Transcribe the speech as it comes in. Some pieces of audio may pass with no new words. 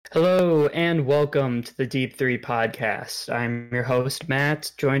Hello and welcome to the Deep Three podcast. I'm your host,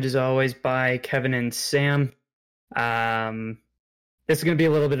 Matt, joined as always by Kevin and Sam. Um, this is going to be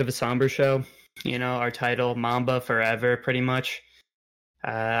a little bit of a somber show. You know, our title, Mamba Forever, pretty much.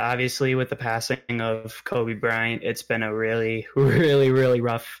 Obviously, with the passing of Kobe Bryant, it's been a really, really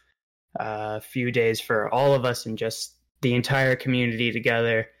rough few days for all of us and just the entire community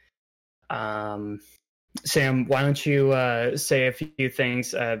together. Sam, why don't you say a few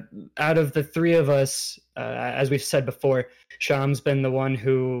things? Out of the three of us, as we've said before, Sham's been the one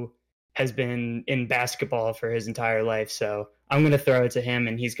who has been in basketball for his entire life. So I'm going to throw it to him,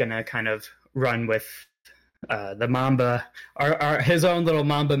 and he's going to kind of run with the Mamba, his own little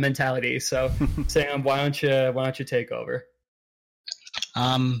Mamba mentality. So, Sam, why don't you take over?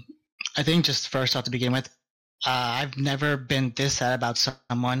 I think just first off to begin with, I've never been this sad about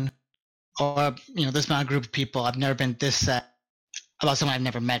someone. Or, this amount of group of people, I've never been this sad about someone I've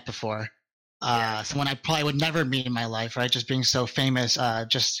never met before. Someone I probably would never meet in my life, right? Just being so famous.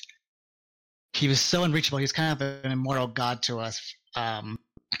 He was so unreachable. He's kind of an immortal god to us.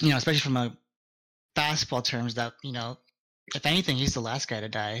 Especially from a basketball terms that, if anything, he's the last guy to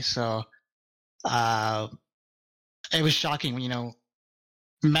die. So, it was shocking,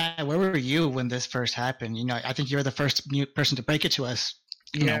 Matt, where were you when this first happened? I think you were the first person to break it to us.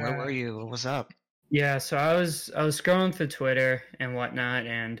 Where were you? What was up? Yeah, so I was scrolling through Twitter and whatnot,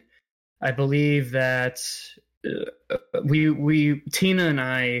 and I believe that we Tina and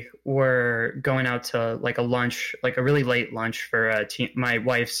I were going out to like a lunch, like a really late lunch for my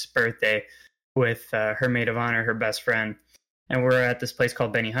wife's birthday with her maid of honor, her best friend, and we're at this place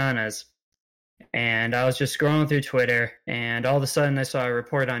called Benihana's. And I was just scrolling through Twitter, and all of a sudden I saw a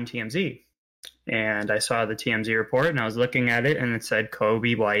report on TMZ. And I saw the TMZ report, and I was looking at it, and it said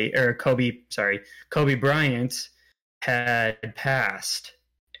Kobe Bryant had passed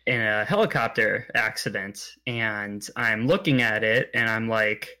in a helicopter accident. And I'm looking at it, and I'm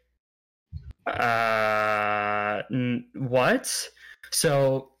like, what?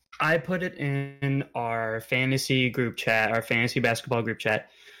 So I put it in our fantasy group chat, our fantasy basketball group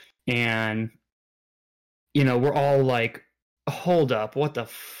chat, and we're all like, hold up, what the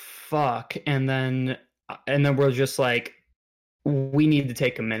fuck? And then we're just like, we need to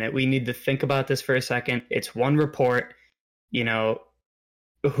take a minute. We need to think about this for a second. It's one report,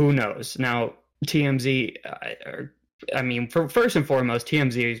 who knows? Now, TMZ, first and foremost,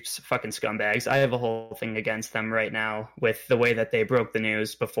 TMZ is fucking scumbags. I have a whole thing against them right now with the way that they broke the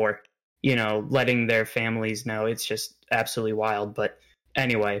news before, letting their families know. It's just absolutely wild. But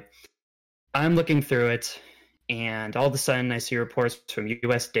anyway, I'm looking through it, and all of a sudden I see reports from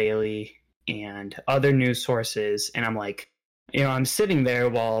US Daily and other news sources, and I'm like, I'm sitting there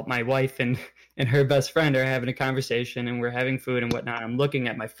while my wife and her best friend are having a conversation, and we're having food and whatnot. I'm looking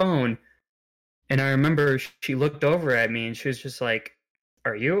at my phone, and I remember she looked over at me, and she was just like,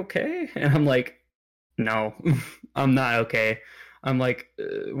 "Are you okay?" And I'm like, "No, I'm not okay." I'm like,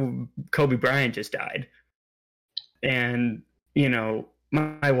 Kobe Bryant just died. And,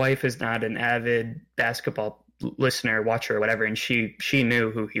 my wife is not an avid basketball listener, watcher, or whatever, and she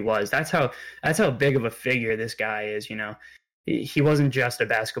knew who he was. That's how big of a figure this guy is. He wasn't just a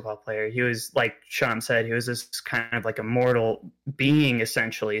basketball player. He was, like Sean said, he was this kind of like immortal being,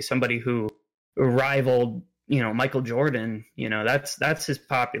 essentially, somebody who rivaled Michael Jordan. That's his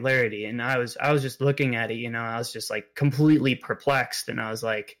popularity. And I was just looking at it. I was just like completely perplexed, and I was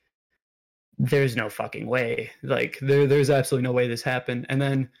like, there's no fucking way. Like there's absolutely no way this happened. And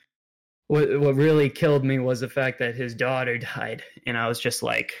then what really killed me was the fact that his daughter died, and I was just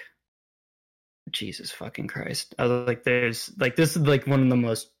like, Jesus fucking Christ. I was like, this is like one of the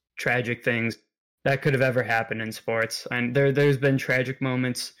most tragic things that could have ever happened in sports. And there's been tragic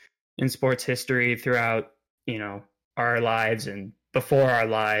moments in sports history throughout, our lives and before our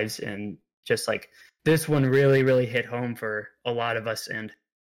lives, and just like this one really hit home for a lot of us. And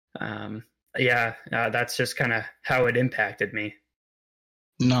that's just kind of how it impacted me.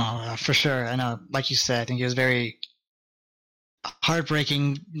 No, for sure. I know, like you said, I think it was very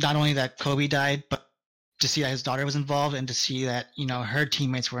heartbreaking, not only that Kobe died, but to see that his daughter was involved, and to see that, her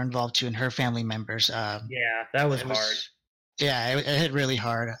teammates were involved too, and her family members. That was hard. Yeah, it hit really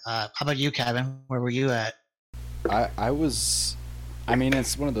hard. How about you, Kevin? Where were you at? It's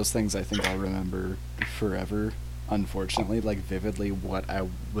one of those things I think I'll remember forever, unfortunately, like vividly what I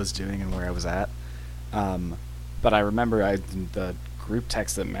was doing and where I was at. But I remember the group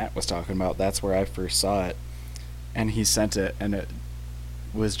text that Matt was talking about, that's where I first saw it. And he sent it, and it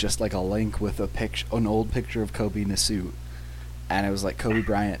was just like a link with an old picture of Kobe in a suit. And it was like Kobe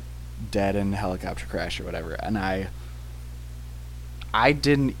Bryant dead in a helicopter crash or whatever. And I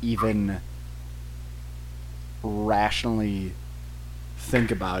didn't even rationally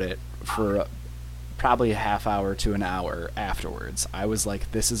think about it for probably a half hour to an hour afterwards. I was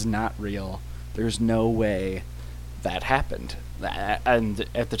like, this is not real. There's no way that happened. And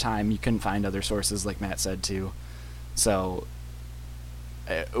at the time, you couldn't find other sources, like Matt said, too. So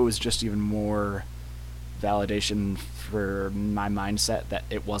it was just even more validation for my mindset that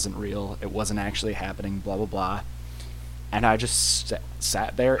it wasn't real, it wasn't actually happening, blah, blah, blah. And I just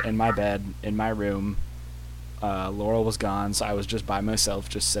sat there in my bed, in my room. Laurel was gone, so I was just by myself,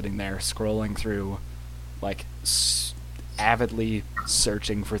 just sitting there, scrolling through, like, avidly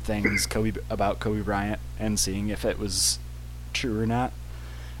searching for things about Kobe Bryant and seeing if it was true or not.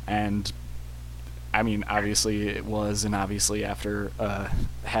 And I mean, obviously it was, and obviously after a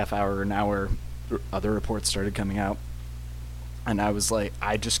half hour, an hour, other reports started coming out, and I was like,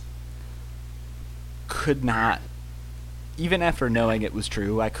 I just could not, even after knowing it was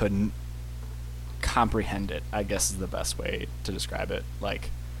true, I couldn't comprehend it, I guess is the best way to describe it. Like,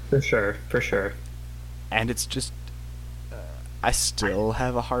 for sure. And it's just, I still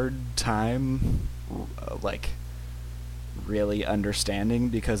have a hard time, like, really understanding,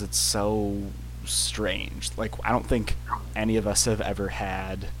 because it's so strange. Like, I don't think any of us have ever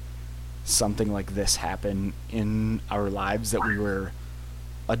had something like this happen in our lives that we were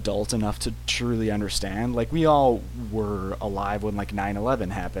adult enough to truly understand. Like, we all were alive when, like,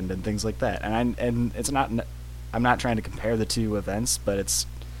 9/11 happened and things like that. And it's not, I'm not trying to compare the two events, but it's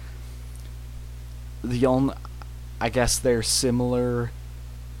the only, I guess they're similar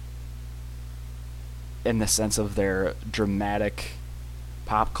in the sense of their dramatic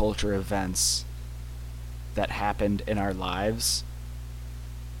pop culture events that happened in our lives,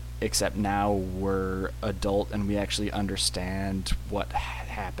 except now we're adult and we actually understand what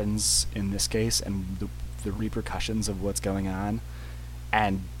happens in this case and the repercussions of what's going on,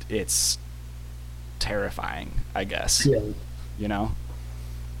 and it's terrifying, I guess. Yeah. You know?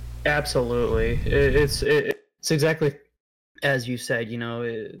 Absolutely. It's exactly as you said, you know,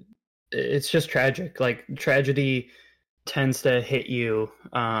 it's just tragic. Like, tragedy tends to hit you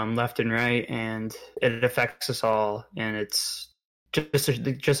left and right, and it affects us all, and it's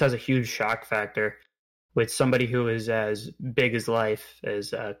just has a huge shock factor with somebody who is as big as life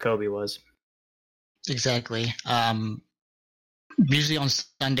as Kobe was. Exactly. Usually on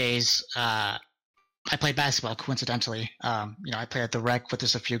Sundays, I play basketball, coincidentally. I play at the rec with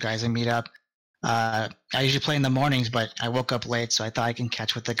just a few guys and meet up. I usually play in the mornings, but I woke up late, so I thought I can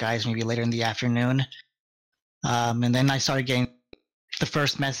catch with the guys maybe later in the afternoon. And then I started getting the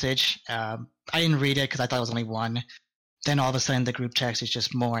first message. I didn't read it because I thought it was only one. Then all of a sudden the group text is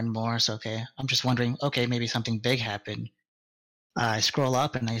just more and more. So, okay, I'm just wondering, okay, maybe something big happened. I scroll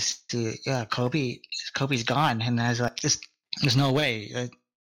up and I see, yeah, Kobe's gone. And I was like, there's no way.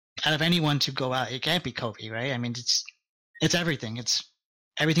 Out of anyone to go out, it can't be Kobe, right? I mean, it's everything. It's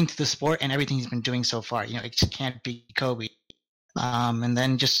everything to the sport and everything he's been doing so far. It just can't be Kobe. And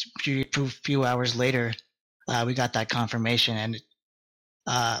then just a few hours later, we got that confirmation. And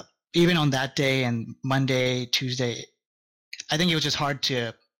even on that day and Monday, Tuesday, I think it was just hard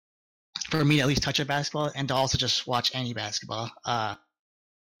for me to at least touch a basketball and to also just watch any basketball. And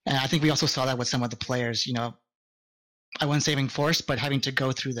I think we also saw that with some of the players, I wasn't saving force, but having to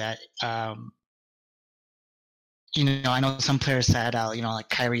go through that, I know some players sat out, like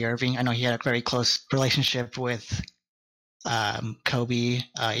Kyrie Irving. I know he had a very close relationship with Kobe.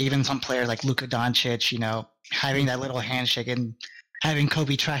 Even some players like Luka Doncic, having that little handshake and having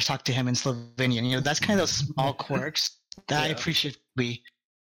Kobe trash talk to him in Slovenian. That's kind of those small quirks that I appreciate Kobe.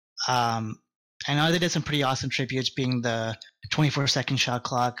 I know they did some pretty awesome tributes, being the 24-second shot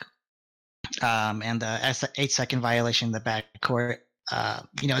clock, and the 8-second violation in the backcourt.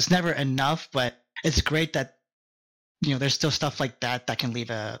 It's never enough, but it's great that there's still stuff like that can leave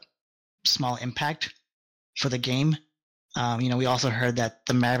a small impact for the game. We also heard that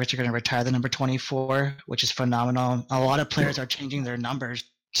the Mavericks are going to retire the number 24, which is phenomenal. A lot of players are changing their numbers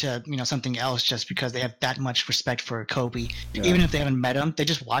to something else just because they have that much respect for Kobe. Yeah. Even if they haven't met him, they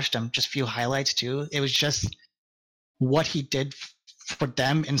just watched him, just a few highlights too. It was just what he did for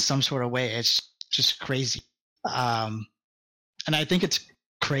them in some sort of way. It's just crazy. And I think it's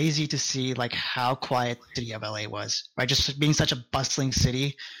crazy to see like how quiet the city of LA was, right? Just being such a bustling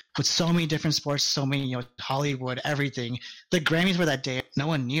city with so many different sports, so many, Hollywood, everything. The Grammys were that day. No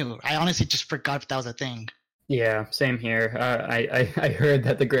one knew. I honestly just forgot that was a thing. Yeah, same here. I heard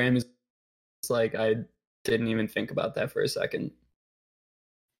that the Grammys, like, I didn't even think about that for a second.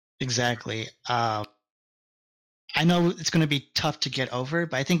 Exactly. I know it's going to be tough to get over,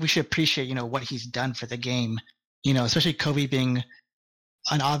 but I think we should appreciate, what he's done for the game. Especially Kobe being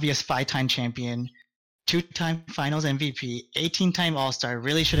an obvious 5-time champion, 2-time Finals MVP, 18-time All-Star.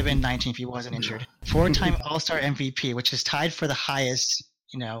 Really should have been 19 if he wasn't injured. 4-time All-Star MVP, which is tied for the highest,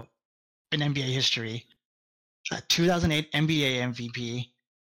 in NBA history. 2008 NBA MVP,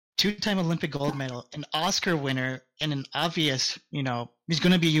 2-time Olympic gold medal, an Oscar winner, and an obvious, he's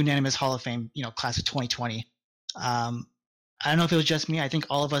going to be a unanimous Hall of Fame, class of 2020. I don't know if it was just me. I think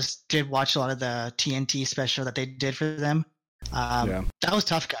all of us did watch a lot of the TNT special that they did for them. That was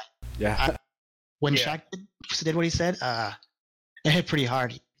tough guy. Yeah. When Shaq did what he said, it hit pretty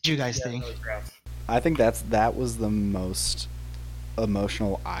hard. What do you guys think? I think that was the most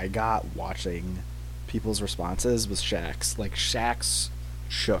emotional I got watching people's responses was Shaq's. Like, Shaq's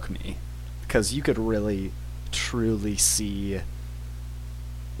shook me because you could really, truly see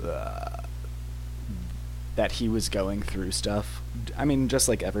that he was going through stuff. I mean, just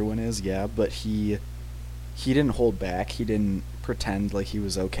like everyone is, yeah, but he didn't hold back. He didn't pretend like he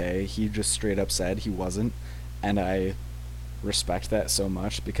was okay. He just straight up said he wasn't, and I respect that so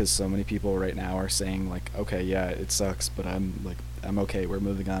much because so many people right now are saying like, okay, yeah, it sucks, but I'm okay, we're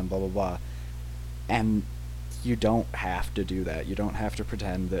moving on, blah blah blah. And you don't have to do that. You don't have to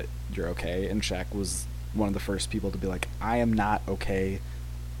pretend that you're okay. And Shaq was one of the first people to be like, I am not okay.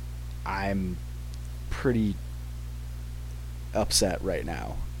 I'm pretty upset right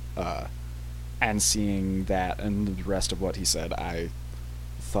now. And seeing that and the rest of what he said, I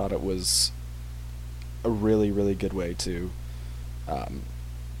thought it was a really, really good way to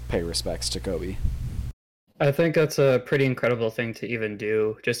pay respects to Kobe. I think that's a pretty incredible thing to even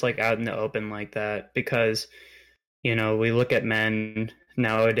do, just like out in the open like that, because, we look at men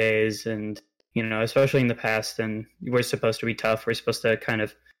nowadays and, especially in the past, and we're supposed to be tough. We're supposed to kind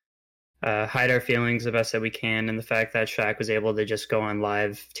of hide our feelings the best that we can. And the fact that Shaq was able to just go on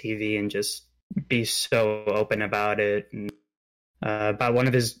live TV and just be so open about it, and about one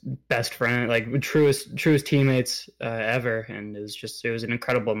of his best friends, like truest teammates ever. And it was an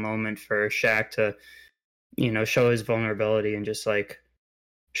incredible moment for Shaq to, show his vulnerability and just like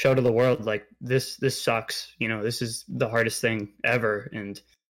show to the world, like this sucks, this is the hardest thing ever. And,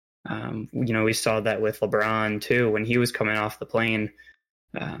 we saw that with LeBron too, when he was coming off the plane.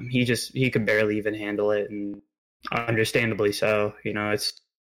 He could barely even handle it, and understandably so. It's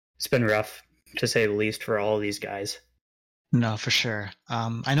been rough to say the least for all of these guys. No, for sure.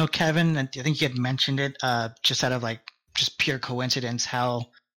 I know Kevin, and I think you had mentioned it, just out of just pure coincidence, how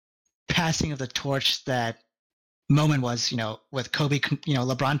passing of the torch that moment was, with Kobe,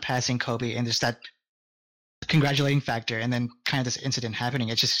 LeBron passing Kobe, and just that congratulating factor, and then kind of this incident happening.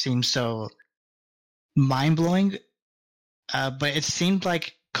 It just seems so mind blowing. But it seemed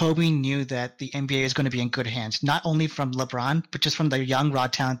like Kobe knew that the NBA is going to be in good hands, not only from LeBron, but just from the young raw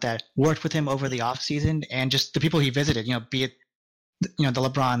talent that worked with him over the offseason, and just the people he visited, be it, the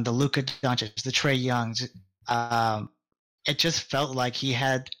LeBron, the Luka Doncic, the Trae Youngs. It just felt like he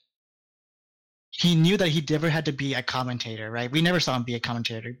knew that he never had to be a commentator, right? We never saw him be a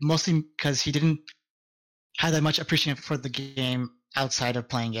commentator, mostly because he didn't have that much appreciation for the game outside of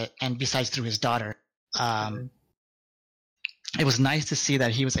playing it, and besides through his daughter. It was nice to see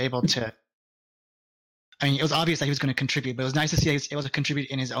that he was able to, it was obvious that he was going to contribute, but it was nice to see that he was able to contribute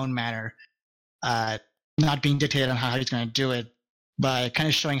in his own manner, not being dictated on how he's going to do it, but kind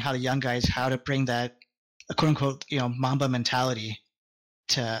of showing how the young guys, how to bring that quote unquote, Mamba mentality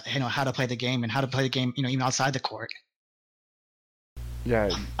to, how to play the game, and how to play the game, even outside the court. Yeah,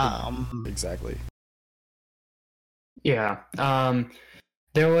 exactly. Yeah.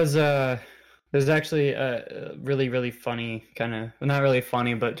 There's actually a really, really funny kind of, not really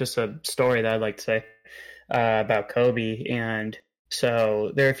funny, but just a story that I'd like to say about Kobe. And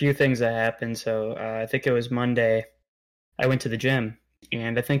so there are a few things that happened. So I think it was Monday. I went to the gym,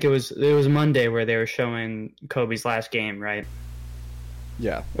 and I think it was Monday where they were showing Kobe's last game, right?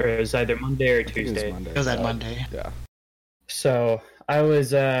 Yeah. Or it was either Monday or Tuesday. It was that Monday. Yeah. So I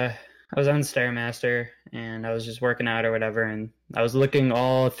was on Stairmaster, and I was just working out or whatever, and I was looking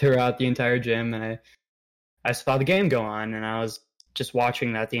all throughout the entire gym, and I saw the game go on, and I was just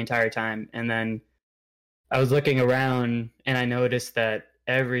watching that the entire time. And then I was looking around, and I noticed that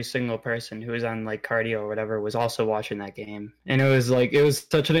every single person who was on like cardio or whatever was also watching that game. And it was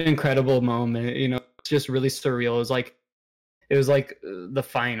such an incredible moment, it's just really surreal. It was like the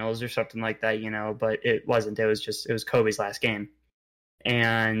finals or something like that, but it wasn't. It was Kobe's last game.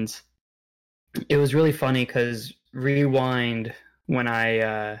 And it was really funny because rewind, when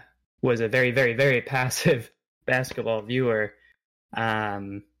I was a very, very, very passive basketball viewer,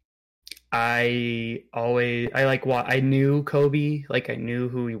 I knew Kobe, like I knew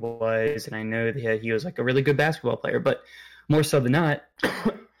who he was, and I knew that he was like a really good basketball player. But more so than not,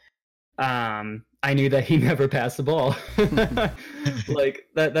 I knew that he never passed the ball. Like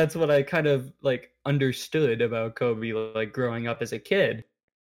that's what I kind of like understood about Kobe, like growing up as a kid.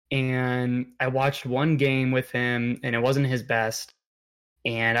 And I watched one game with him, and it wasn't his best.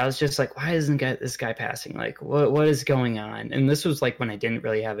 And I was just like, why isn't this guy passing? Like, what is going on? And this was like when I didn't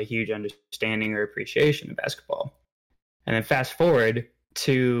really have a huge understanding or appreciation of basketball. And then fast forward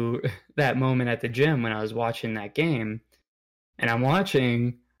to that moment at the gym when I was watching that game, and I'm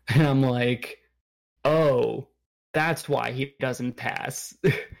watching, and I'm like, oh, that's why he doesn't pass,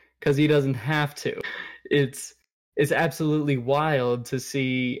 because he doesn't have to. It's absolutely wild to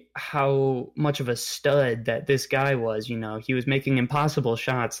see how much of a stud that this guy was. You know, he was making impossible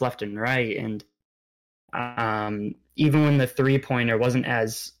shots left and right, and even when the three-pointer wasn't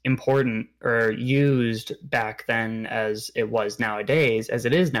as important or used back then as it is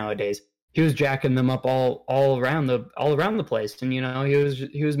nowadays, he was jacking them up all around the place. And you know,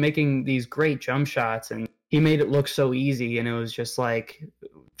 he was making these great jump shots, and he made it look so easy, and it was just like,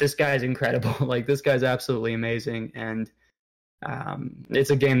 this guy's incredible. Like, this guy's absolutely amazing. And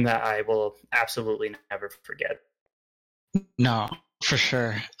it's a game that I will absolutely never forget. No, for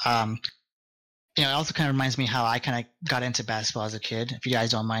sure. You know, it also kind of reminds me how I kind of got into basketball as a kid. If you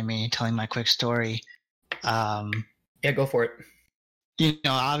guys don't mind me telling my quick story. Yeah, go for it. You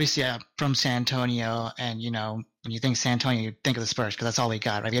know, obviously I'm from San Antonio, and you know, when you think San Antonio, you think of the Spurs, because that's all we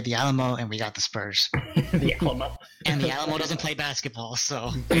got, right? We have the Alamo, and we got the Spurs. The Alamo. And the Alamo doesn't play basketball,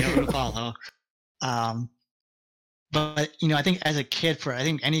 so you don't follow. But you know, I think as a kid, I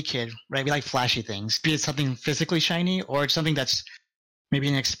think any kid, right, we like flashy things, be it something physically shiny or something that's maybe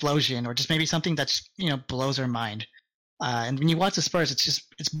an explosion, or just maybe something that's, you know, blows our mind. And when you watch the Spurs,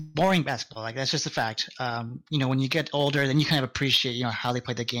 it's boring basketball. Like, that's just a fact. You know, when you get older, then you kind of appreciate, you know, how they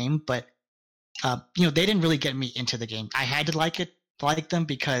play the game. But you know, they didn't really get me into the game. I had to like them,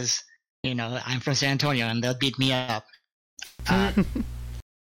 because, you know, I'm from San Antonio and they'll beat me up.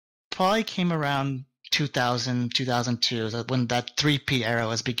 Probably came around 2000, 2002, when that 3P era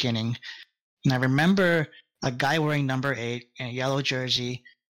was beginning. And I remember a guy wearing number 8 in a yellow jersey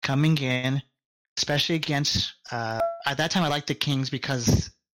coming in, especially against, at that time I liked the Kings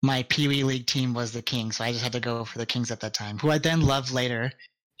because my Pee Wee League team was the Kings, so I just had to go for the Kings at that time, who I then loved later.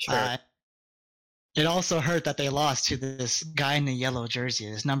 Sure. It also hurt that they lost to this guy in the yellow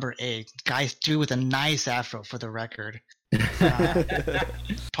jersey, this number 8. Guy dude with a nice afro, for the record.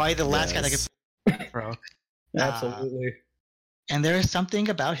 Probably the last guy that could afro. Absolutely. And there is something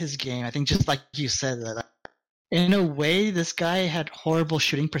about his game, I think, just like you said, that in a way, this guy had horrible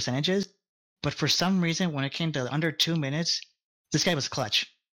shooting percentages, but for some reason, when it came to under 2 minutes, this guy was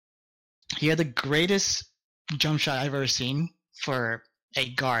clutch. He had the greatest jump shot I've ever seen for a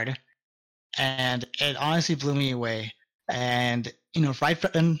guard, and it honestly blew me away. And you know,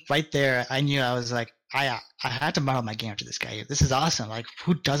 right there, I knew, I was like, I had to model my game after this guy. This is awesome. Like,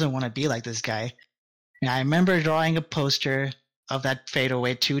 who doesn't want to be like this guy? And I remember drawing a poster of that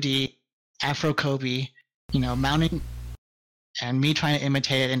fadeaway 2D Afro Kobe, you know, mounting, and me trying to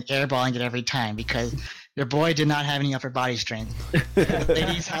imitate it and airballing it every time, because your boy did not have any upper body strength.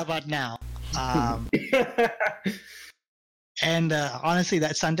 Ladies, how about now? And honestly,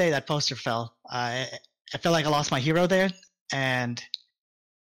 that Sunday, that poster fell. I felt like I lost my hero there. And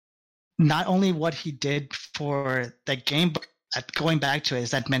not only what he did for that game, but going back to it,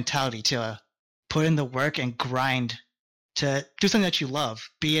 is that mentality to put in the work and grind to do something that you love,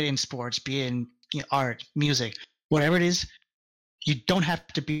 be it in sports, be it in, you know, art, music, whatever it is. You don't have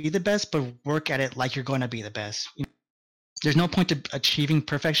to be the best, but work at it like you're going to be the best. You know, there's no point to achieving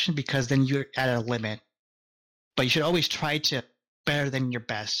perfection, because then you're at a limit. But you should always try to better than your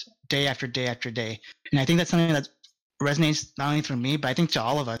best, day after day after day. And I think that's something that resonates not only for me, but I think to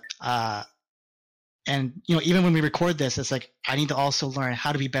all of us. And you know, even when we record this, it's like, I need to also learn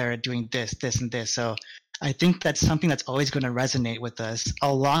how to be better at doing this, this, and this. So I think that's something that's always going to resonate with us,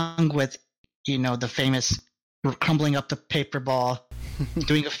 along with, you know, the famous crumbling up the paper ball,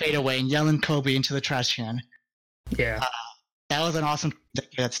 doing a fadeaway, and yelling Kobe into the trash can. Yeah. That was an awesome thing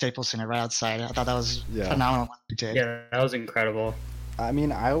at Staples Center right outside. I thought that was phenomenal what you did. Yeah, that was incredible. I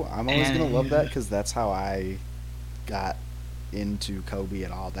mean, I'm always gonna love that, because that's how I got into Kobe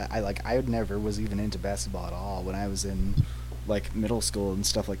at all. That I never was even into basketball at all when I was in like middle school and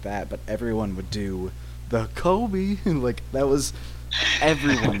stuff like that. But everyone would do the Kobe, like that was,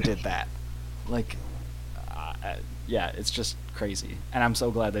 everyone did that. Like, yeah, it's just crazy, and I'm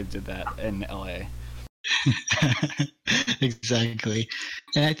so glad they did that in LA. Exactly.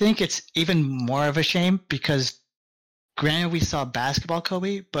 And I think it's even more of a shame, because granted we saw basketball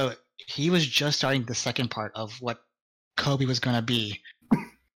Kobe, but he was just starting the second part of what Kobe was going to be.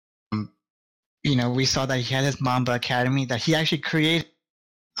 We saw that he had his Mamba Academy that he actually created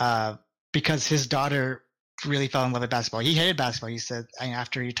because his daughter really fell in love with basketball. He hated basketball. He said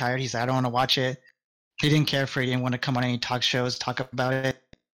after he retired, he said, I don't want to watch it. He didn't care for it. He didn't want to come on any talk shows, talk about it.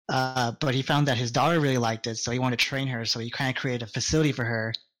 But he found that his daughter really liked it, so he wanted to train her. So he kind of created a facility for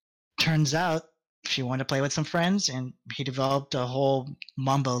her. Turns out she wanted to play with some friends, and he developed a whole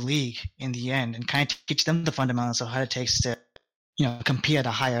Mamba league in the end and kind of teach them the fundamentals of how it takes to, compete at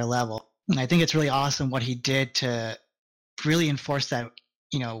a higher level. And I think it's really awesome what he did to really enforce that,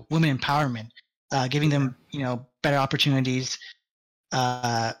 women empowerment, giving them, better opportunities,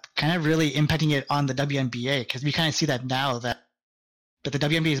 kind of really impacting it on the WNBA, because we kind of see that now that the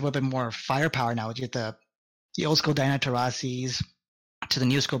WNBA is a little bit more firepower now. You get the old school Diana Taurasi's to the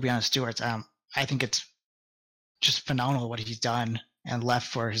new school Breanna Stewart's. I think it's just phenomenal what he's done and left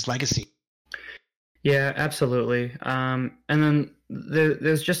for his legacy. Yeah, absolutely. And then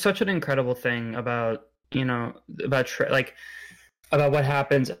there's just such an incredible thing about about what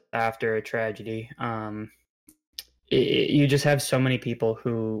happens after a tragedy. You just have so many people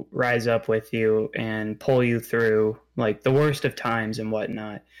who rise up with you and pull you through like the worst of times and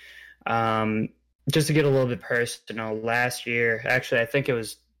whatnot. Just to get a little bit personal, last year, actually, I think it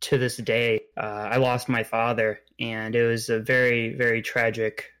was to this day, I lost my father, and it was a very, very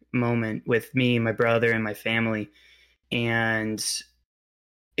tragic moment with me, my brother, and my family. And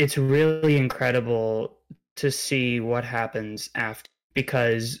it's really incredible to see what happens after,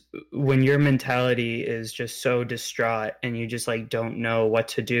 because when your mentality is just so distraught and you just like don't know what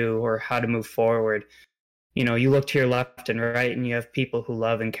to do or how to move forward, you look to your left and right and you have people who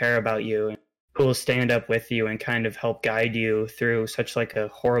love and care about you and who will stand up with you and kind of help guide you through such like a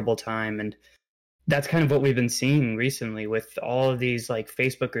horrible time. And that's kind of what we've been seeing recently with all of these like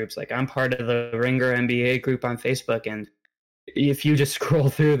Facebook groups. Like I'm part of the Ringer NBA group on Facebook, and if you just scroll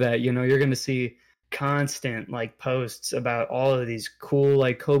through that, you're going to see constant like posts about all of these cool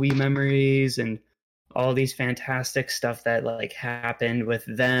like Kobe memories and all these fantastic stuff that like happened with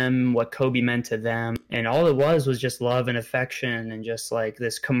them, what Kobe meant to them. And all it was just love and affection and just like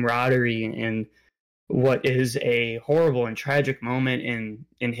this camaraderie in what is a horrible and tragic moment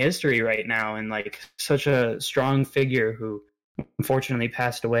in history right now. And like such a strong figure who unfortunately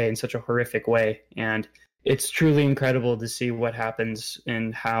passed away in such a horrific way. And it's truly incredible to see what happens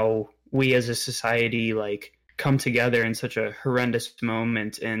and how we as a society like come together in such a horrendous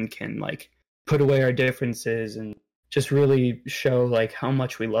moment and can like put away our differences and just really show like how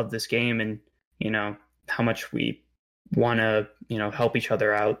much we love this game and how much we want to help each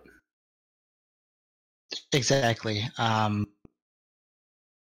other out. Exactly. I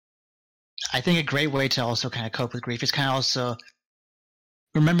think a great way to also kind of cope with grief is kind of also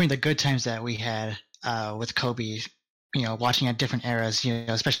remembering the good times that we had with Kobe, watching at different eras,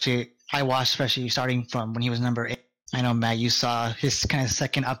 especially I watched, especially starting from when he was number 8. I know, Matt, you saw his kind of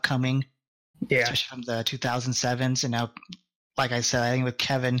second upcoming, especially from the 2007s. And now, like I said, I think with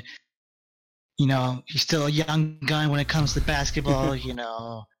Kevin, he's still a young gun when it comes to basketball. He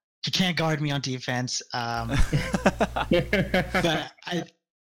can't guard me on defense. But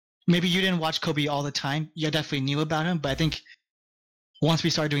maybe you didn't watch Kobe all the time. You definitely knew about him, but I think once we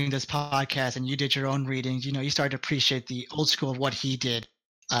started doing this podcast and you did your own readings, you started to appreciate the old school of what he did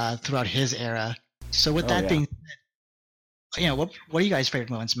throughout his era. So with that being said, what are you guys' favorite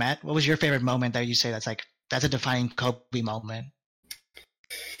moments, Matt? What was your favorite moment that you say that's a defining Kobe moment?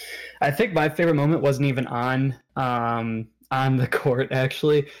 I think my favorite moment wasn't even on the court,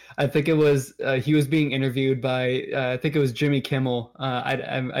 actually. I think it was he was being interviewed by I think it was Jimmy Kimmel.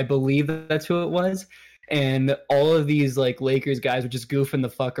 I believe that's who it was. And all of these like Lakers guys were just goofing the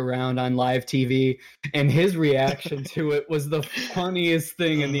fuck around on live TV, and his reaction to it was the funniest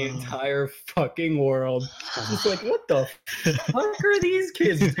thing in the entire fucking world. Just like, what the fuck are these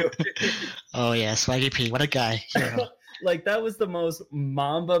kids doing? Oh yeah, Swaggy P, what a guy. Like that was the most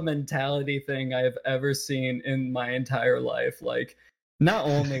Mamba mentality thing I've ever seen in my entire life. Like, not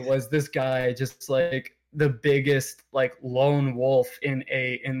only was this guy just like the biggest like lone wolf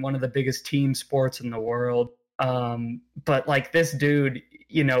in one of the biggest team sports in the world, but like this dude,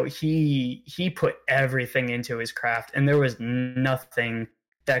 he put everything into his craft, and there was nothing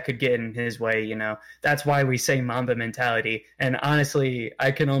that could get in his way. That's why we say Mamba mentality. And honestly,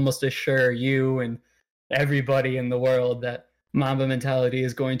 I can almost assure you and everybody in the world that Mamba mentality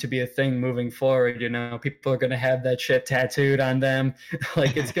is going to be a thing moving forward. People are going to have that shit tattooed on them.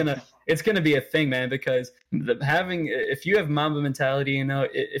 Like it's going to be a thing, man, because if you have Mamba mentality,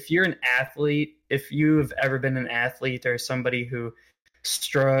 if you're an athlete, if you've ever been an athlete or somebody who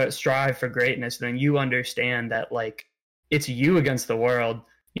strive for greatness, then you understand that like it's you against the world,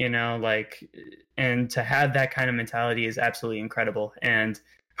 you know, like, and to have that kind of mentality is absolutely incredible. And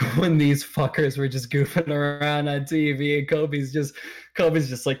when these fuckers were just goofing around on TV and Kobe's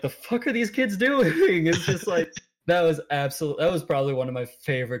just like, the fuck are these kids doing? It's just like, that was probably one of my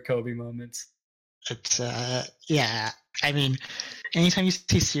favorite Kobe moments. It's yeah. I mean, anytime you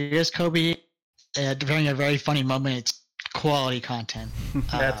see serious Kobe during a very funny moment, it's quality content.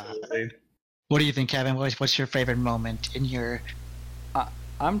 Absolutely. What do you think, Kevin? What's your favorite moment in your?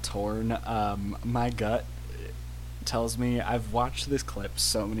 I'm torn. My gut tells me I've watched this clip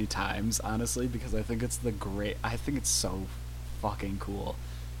so many times, honestly, because I think it's I think it's so fucking cool.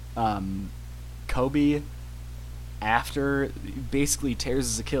 Kobe, after basically tears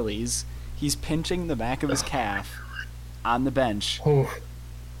his Achilles, he's pinching the back of his calf on the bench,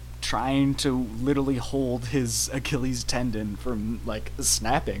 trying to literally hold his Achilles tendon from like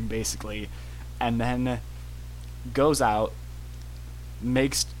snapping, basically, and then goes out,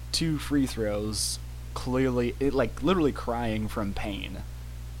 makes 2 free throws, clearly literally crying from pain.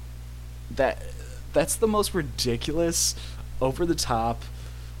 That's the most ridiculous, over the top,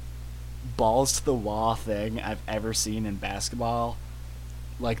 balls to the wall thing I've ever seen in basketball.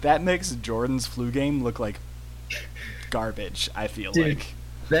 Like, that makes Jordan's flu game look like garbage, I feel. Dude, like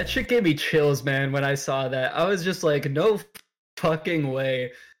that shit gave me chills, man, when I saw that. I was just like, no fucking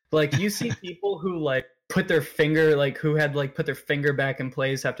way. Like, you see people who like put their finger, like, who had like put their finger back in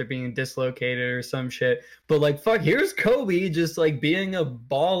place after being dislocated or some shit, but like, fuck, here's Kobe just like being a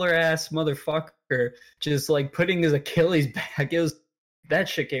baller ass motherfucker, just like putting his Achilles back. That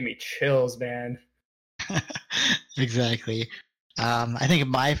shit gave me chills, man. Exactly. I think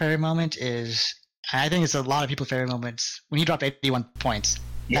my favorite moment is, I think it's a lot of people's favorite moments, when he dropped 81 points.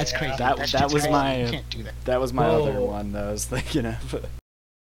 That's crazy. That was crazy. my You can't do that. That was my other one that I was thinking of.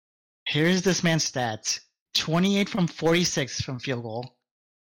 Here's this man's stats: 28 from 46 from field goal,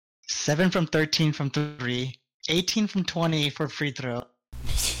 7 from 13 from 3, 18 from 20 for free throw,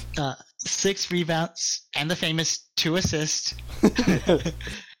 6 rebounds, and the famous 2 assists,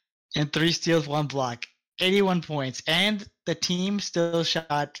 and 3 steals, 1 block. 81 points, and the team still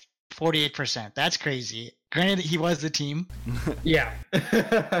shot 48%. That's crazy. Granted, he was the team. Yeah.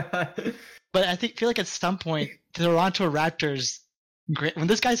 But I feel like at some point, the Toronto Raptors, when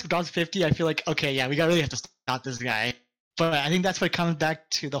this guy drops 50, I feel like, okay, yeah, we really have to stop this guy. But I think that's what comes back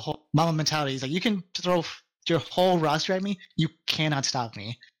to the whole Mamba mentality. It's like, you can throw your whole roster at me, you cannot stop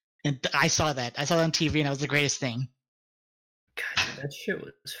me. And I saw that. I saw that on TV, and that was the greatest thing. God, that shit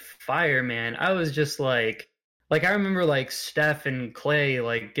was fire, man. I was just like I remember like Steph and Clay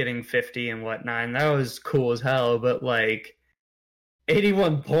like getting 50 and whatnot, and that was cool as hell. But like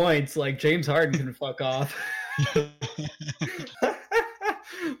 81 points, like James Harden can fuck off.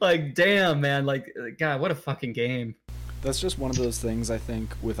 Like, damn, man. Like, God, what a fucking game. That's just one of those things, I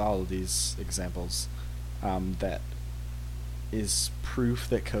think, with all of these examples, that is proof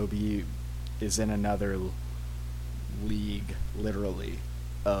that Kobe is in another league, literally,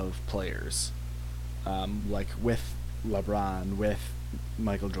 of players. Like with LeBron, with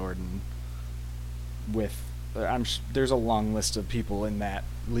Michael Jordan, with there's a long list of people in that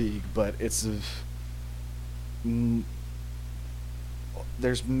league, but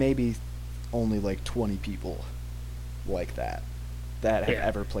there's maybe only like 20 people like that have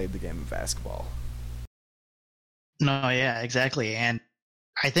ever played the game of basketball. No, yeah, exactly. And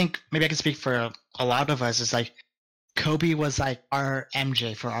I think maybe I can speak for a lot of us. It's like Kobe was like our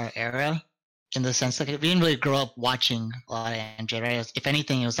MJ for our era, in the sense that we didn't really grow up watching a lot of MJ, right? If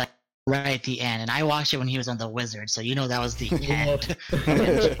anything, it was like right at the end. And I watched it when he was on the Wizards, so that was the end.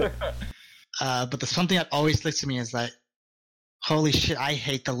 But something that always sticks to me is that, holy shit, I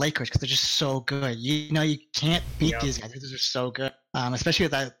hate the Lakers because they're just so good. You can't beat these guys. They're just so good. Especially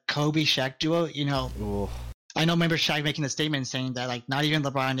with that Kobe Shaq duo. Ooh. I remember Shaq making the statement saying that like not even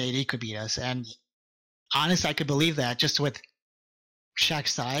LeBron and AD could beat us, and honestly, I could believe that just with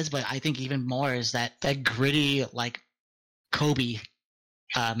Shaq's size. But I think even more is that gritty like Kobe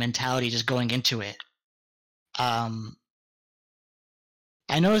mentality just going into it. I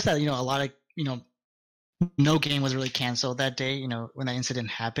noticed that a lot of no game was really canceled that day. When that incident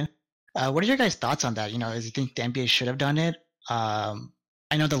happened. What are your guys' thoughts on that? Do you think the NBA should have done it?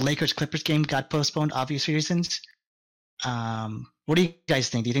 I know the Lakers-Clippers game got postponed, obvious reasons. What do you guys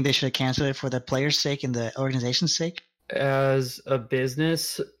think? Do you think they should have canceled it for the players' sake and the organization's sake? As a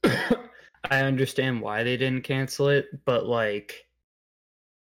business, I understand why they didn't cancel it, but like,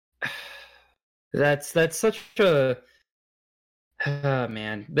 that's such a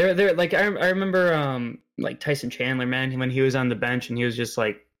man. They're like I remember like Tyson Chandler, man, when he was on the bench and he was just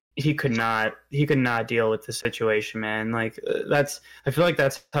like he could not deal with the situation, man. Like I feel like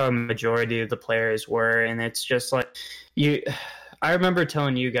that's how a majority of the players were, and it's just like you. I remember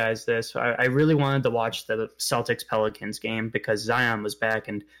telling you guys this. I really wanted to watch the Celtics Pelicans game because Zion was back,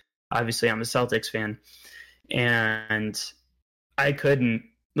 and obviously I'm a Celtics fan, and I couldn't.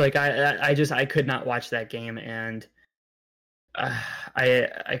 Like I could not watch that game, and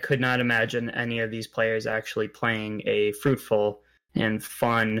I could not imagine any of these players actually playing a fruitful and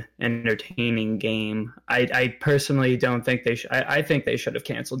fun, entertaining game. I personally don't think they should. I think they should have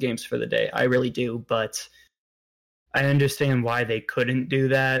canceled games for the day. I really do, but I understand why they couldn't do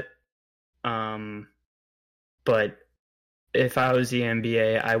that. But if I was the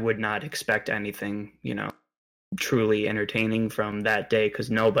NBA, I would not expect anything, truly entertaining from that day because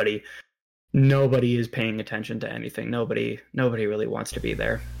nobody is paying attention to anything. Nobody really wants to be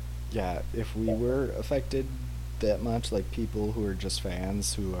there. Yeah, if we were affected that much, like people who are just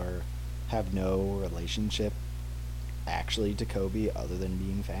fans who have no relationship actually to Kobe other than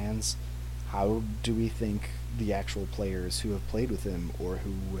being fans, how do we think the actual players who have played with him or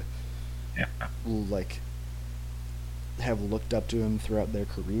who like have looked up to him throughout their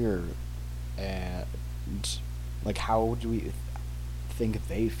career, and like how do we think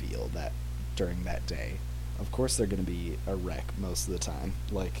they feel that during that day? Of course they're going to be a wreck most of the time.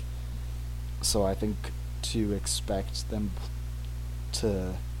 Like, so I think to expect them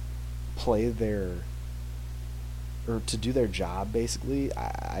to play to do their job, basically,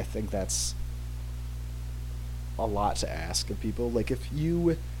 I think that's a lot to ask of people. Like, if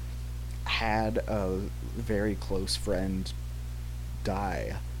you had a very close friend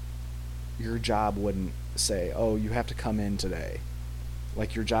die, your job wouldn't say, oh, you have to come in today.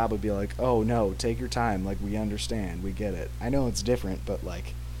 Like, your job would be like, oh, no, take your time. Like, we understand. We get it. I know it's different, but,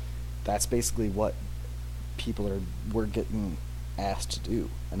 like, that's basically what we're getting asked to do.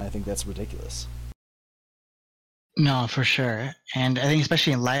 And I think that's ridiculous. No, for sure. And I think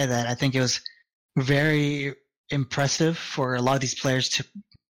especially in light of that, I think it was very impressive for a lot of these players to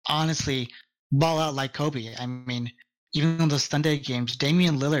honestly ball out like Kobe. I mean, even on those Sunday games,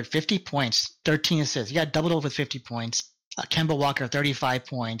 Damian Lillard, 50 points, 13 assists. He got doubled over with 50 points. Kemba Walker, 35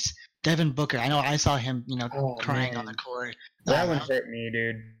 points. Devin Booker, I know I saw him, crying on the court. That one hurt me,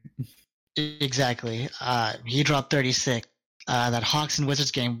 dude. Exactly. He dropped 36. That Hawks and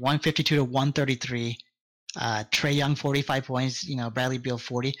Wizards game, 152 to 133. Trae Young, 45 points. Bradley Beal,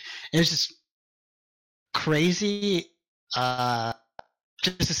 40. It was just crazy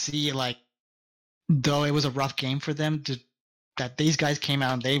just to see, like, though it was a rough game for them, that these guys came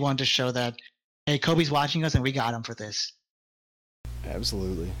out and they wanted to show that, hey, Kobe's watching us and we got him for this.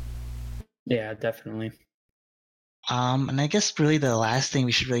 Absolutely. Yeah, definitely. And I guess really the last thing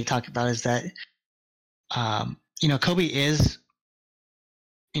we should really talk about is that, Kobe is,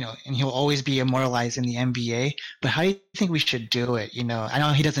 and he'll always be immortalized in the NBA, but how do you think we should do it? I know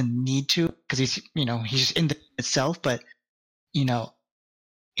he doesn't need to because he's just in itself, but, the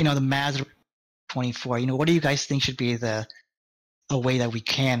Mavs 24, what do you guys think should be a way that we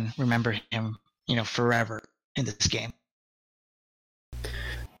can remember him, forever in this game?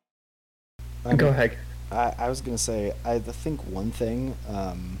 Go ahead. I was going to say, I think one thing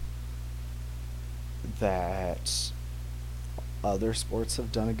that other sports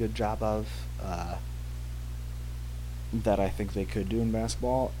have done a good job of that I think they could do in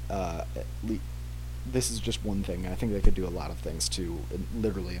basketball, this is just one thing. I think they could do a lot of things to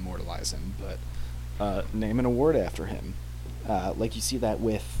literally immortalize him, but name an award after him. Like you see that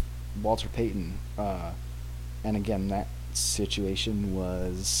with Walter Payton, and again, that situation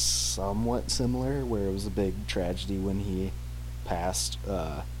was somewhat similar, where it was a big tragedy when he passed,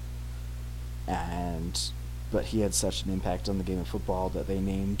 but he had such an impact on the game of football that they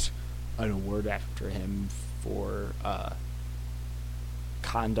named an award after him for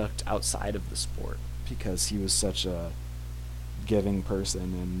conduct outside of the sport, because he was such a giving person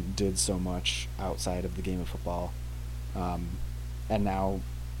and did so much outside of the game of football. And now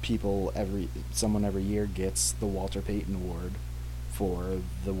someone every year gets the Walter Payton Award for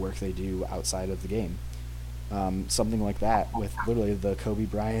the work they do outside of the game. Something like that, with literally the Kobe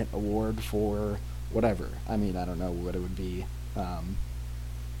Bryant Award for whatever. I mean, I don't know what it would be,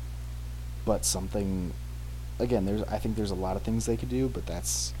 but something. Again, I think there's a lot of things they could do, but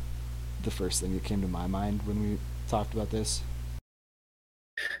that's the first thing that came to my mind when we talked about this.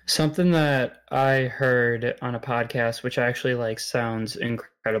 Something that I heard on a podcast, which actually sounds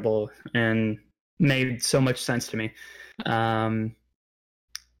incredible and made so much sense to me.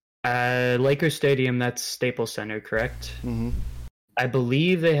 Lakers Stadium, that's Staples Center, correct? Mm-hmm. I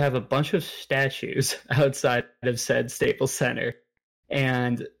believe they have a bunch of statues outside of said Staples Center,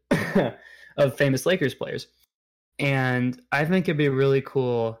 and of famous Lakers players. And I think it'd be really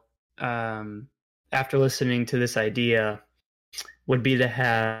cool, after listening to this idea, would be to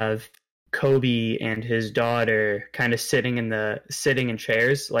have Kobe and his daughter kind of sitting in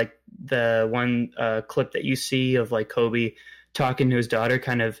chairs, like the one clip that you see of like Kobe talking to his daughter,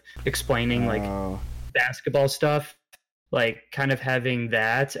 kind of explaining like basketball stuff, like kind of having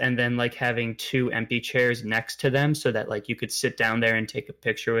that, and then like having two empty chairs next to them so that like you could sit down there and take a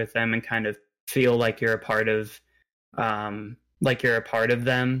picture with them and kind of feel like you're a part of them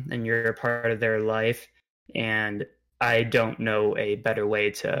and you're a part of their life. And I don't know a better way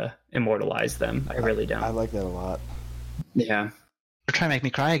to immortalize them. I really don't. I like that a lot. Yeah. You're trying to make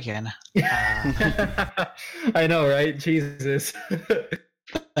me cry again. I know, right? Jesus.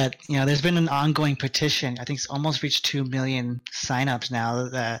 But, there's been an ongoing petition. I think it's almost reached 2 million signups now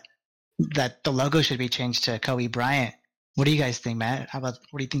that the logo should be changed to Kobe Bryant. What do you guys think, Matt? What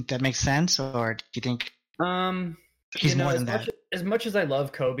do you think, that makes sense? Or do you think he's more than that? As much as I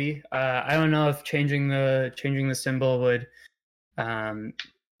love Kobe, I don't know if changing the symbol would,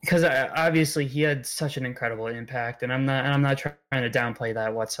 because obviously he had such an incredible impact, and I'm not trying to downplay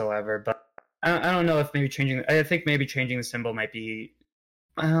that whatsoever. But I don't know if maybe changing the symbol might be.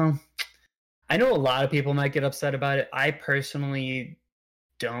 I know a lot of people might get upset about it. I personally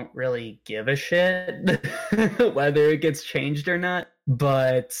don't really give a shit whether it gets changed or not,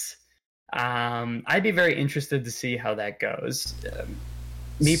 but I'd be very interested to see how that goes.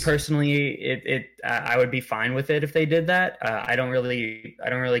 Me personally, I would be fine with it if they did that. I don't really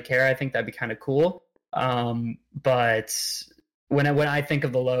care. I think that'd be kind of cool. But when I think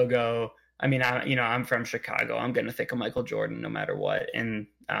of the logo, I mean, I'm from Chicago. I'm gonna think of Michael Jordan no matter what. And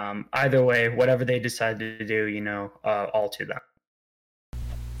either way, whatever they decide to do, all to them.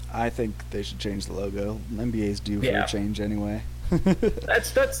 I think they should change the logo. NBA's due for a change anyway.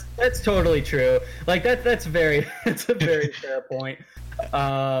 That's totally true. Like that's a very fair point.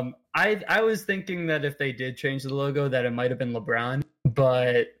 I was thinking that if they did change the logo, that it might have been LeBron,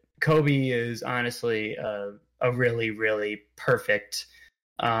 but Kobe is honestly a really, really perfect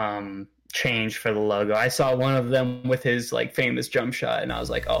change for the logo. I saw one of them with his like famous jump shot, and I was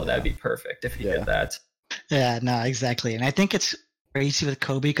like, oh, that'd be perfect if he did that. Yeah, no, exactly. And I think it's crazy with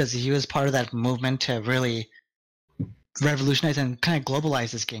Kobe because he was part of that movement to really revolutionize and kind of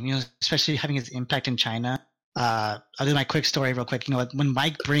globalize this game, especially having his impact in China. I'll do my quick story real quick. When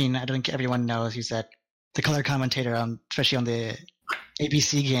Mike Breen, I don't think everyone knows, he's the color commentator especially on the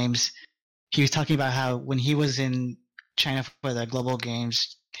ABC games. He was talking about how when he was in China for the global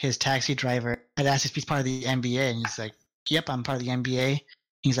games, his taxi driver had asked if he's part of the NBA, and he's like, yep, I'm part of the NBA.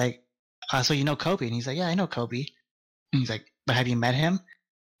 He's like, so you know Kobe? And he's like, yeah, I know Kobe. And he's like, but have you met him?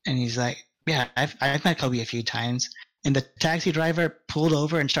 And he's like, yeah, I've met Kobe a few times. And the taxi driver pulled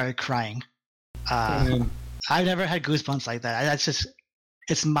over and started crying. I've never had goosebumps like that.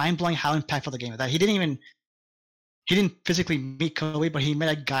 It's mind blowing how impactful the game is. That he didn't physically meet Kobe, but he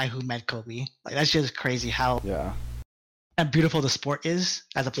met a guy who met Kobe. Like that's just crazy how beautiful the sport is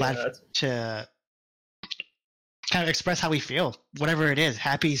as a platform to kind of express how we feel, whatever it is,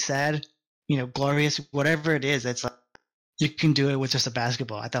 happy, sad, glorious, whatever it is. It's like you can do it with just a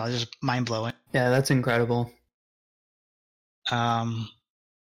basketball. I thought it was just mind blowing. Yeah, that's incredible. Kobe,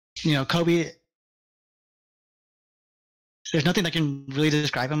 there's nothing that can really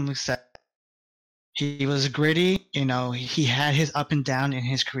describe him except he was gritty. He had his up and down in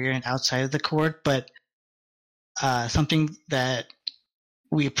his career and outside of the court, but something that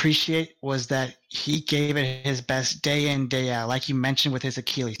we appreciate was that he gave it his best day in, day out. Like you mentioned with his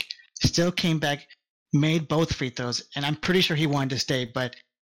Achilles, still came back, made both free throws, and I'm pretty sure he wanted to stay, but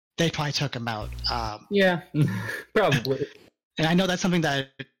they probably took him out. Yeah, probably. And I know that's something that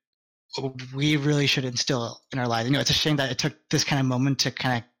we really should instill in our lives. It's a shame that it took this kind of moment to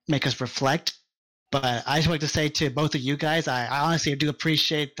kind of make us reflect. But I just wanted to say to both of you guys, I honestly do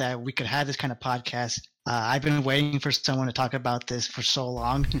appreciate that we could have this kind of podcast. I've been waiting for someone to talk about this for so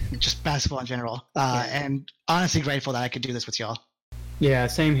long, just basketball in general. And honestly grateful that I could do this with y'all. Yeah,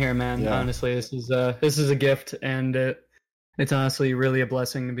 same here, man. Yeah. Honestly, this is a gift, and it's honestly really a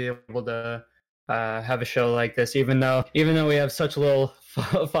blessing to be able to have a show like this. Even though we have such little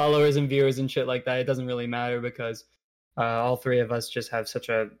followers and viewers and shit like that, it doesn't really matter because all three of us just have such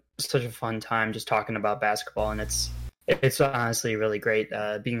a fun time just talking about basketball, and it's honestly really great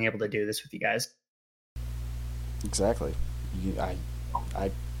being able to do this with you guys. Exactly.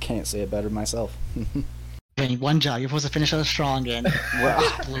 I can't say it better myself. One job. You're supposed to finish us strong, and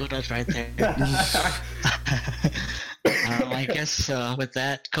blew us right there. I guess with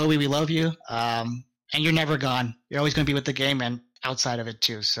that, Kobe, we love you. And you're never gone. You're always going to be with the game, and outside of it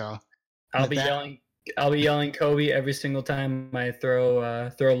too. So I'll with be that- yelling. I'll be yelling Kobe every single time I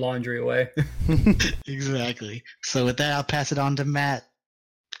throw laundry away. exactly. So with that, I'll pass it on to Matt.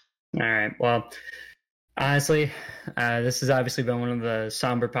 All right. Well, honestly, this has obviously been one of the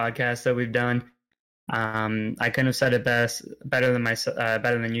somber podcasts that we've done. I couldn't have said it better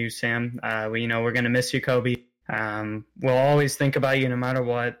than you, Sam. We're gonna miss you, Kobe. We'll always think about you no matter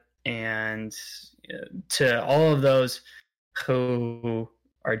what. And to all of those who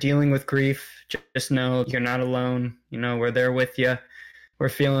are dealing with grief, just know you're not alone. We're there with you. We're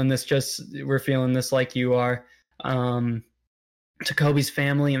feeling this like you are. To Kobe's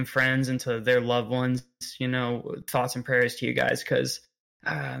family and friends and to their loved ones, thoughts and prayers to you guys, because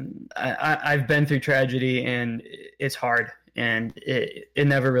I've been through tragedy and it's hard and it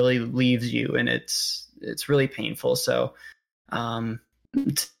never really leaves you, and it's really painful. So to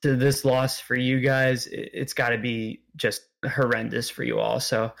this loss for you guys, it's got to be just horrendous for you all.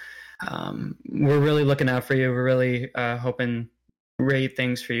 So we're really looking out for you. We're really hoping great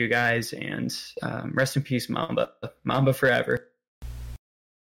things for you guys, and rest in peace, Mamba forever.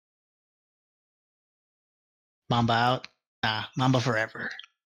 Mamba out. Mamba forever.